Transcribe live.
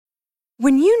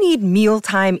When you need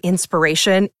mealtime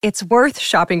inspiration, it's worth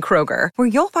shopping Kroger, where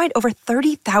you'll find over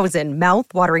 30,000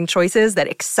 mouth-watering choices that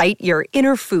excite your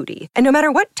inner foodie. And no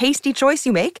matter what tasty choice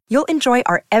you make, you'll enjoy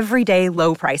our everyday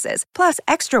low prices, plus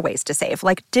extra ways to save,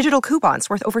 like digital coupons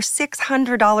worth over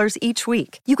 $600 each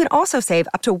week. You can also save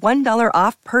up to $1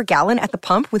 off per gallon at the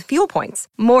pump with fuel points.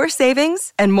 More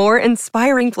savings and more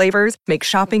inspiring flavors make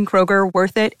shopping Kroger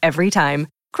worth it every time.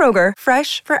 Kroger,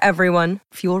 fresh for everyone.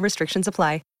 Fuel restrictions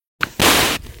apply.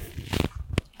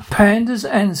 Pandas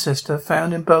ancestor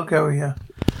found in Bulgaria.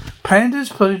 Pandas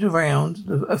plodded around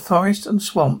the forests and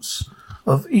swamps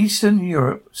of Eastern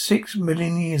Europe 6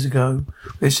 million years ago,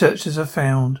 researchers have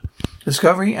found.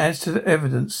 Discovery adds to the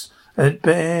evidence that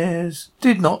bears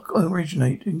did not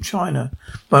originate in China,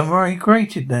 but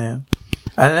migrated there.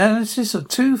 An analysis of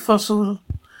 2 fossil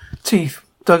teeth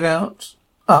dug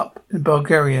up in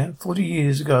Bulgaria 40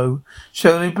 years ago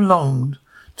showed they belonged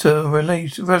to a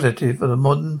relative of the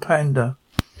modern panda,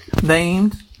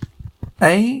 named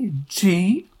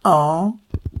Argriarctos.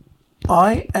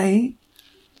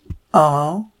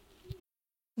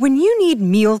 When you need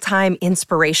mealtime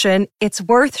inspiration, it's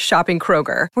worth shopping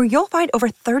Kroger, where you'll find over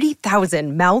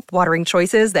 30,000 mouth-watering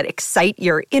choices that excite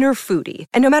your inner foodie.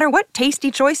 And no matter what tasty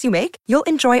choice you make, you'll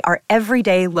enjoy our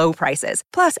everyday low prices,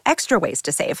 plus extra ways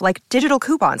to save, like digital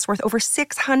coupons worth over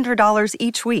 $600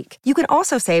 each week. You can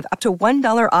also save up to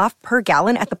 $1 off per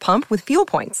gallon at the pump with fuel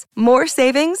points. More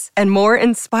savings and more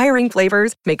inspiring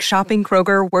flavors make shopping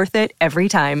Kroger worth it every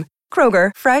time.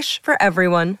 Kroger, fresh for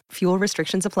everyone. Fuel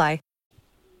restrictions apply.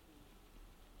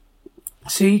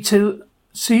 Nikolovi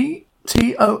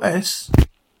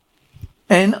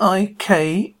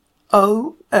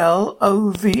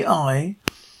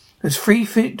is 3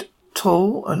 feet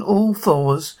tall and all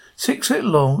fours, 6 foot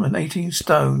long and 18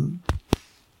 stone.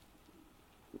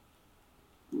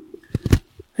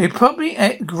 He probably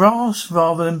ate grass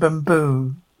rather than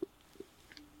bamboo.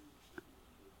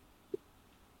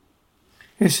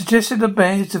 It suggested the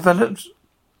bears developed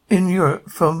in Europe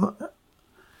from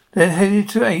then headed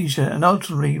to Asia and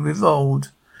ultimately evolved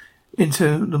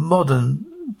into the modern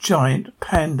giant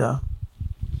panda.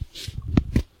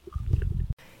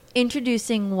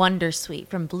 Introducing Wondersuite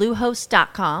from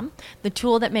Bluehost.com, the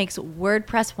tool that makes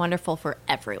WordPress wonderful for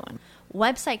everyone.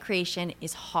 Website creation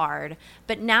is hard,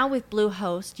 but now with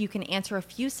Bluehost, you can answer a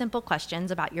few simple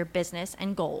questions about your business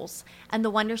and goals, and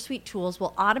the Wondersuite tools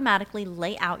will automatically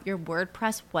lay out your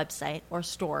WordPress website or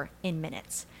store in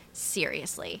minutes.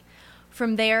 Seriously.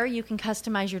 From there, you can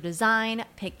customize your design,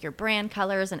 pick your brand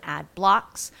colors, and add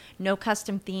blocks. No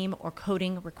custom theme or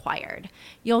coding required.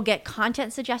 You'll get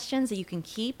content suggestions that you can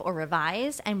keep or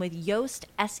revise, and with Yoast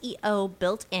SEO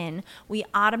built in, we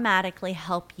automatically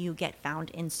help you get found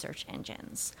in search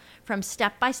engines. From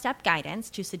step-by-step guidance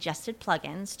to suggested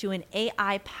plugins to an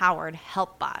AI-powered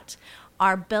help bot,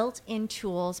 our built-in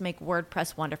tools make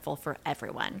WordPress wonderful for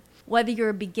everyone. Whether you're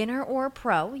a beginner or a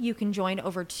pro, you can join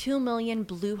over 2 million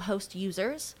Bluehost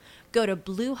users. Go to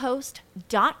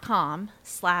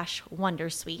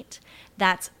bluehost.com/wondersuite.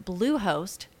 That's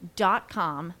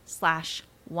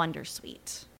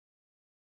bluehost.com/wondersuite.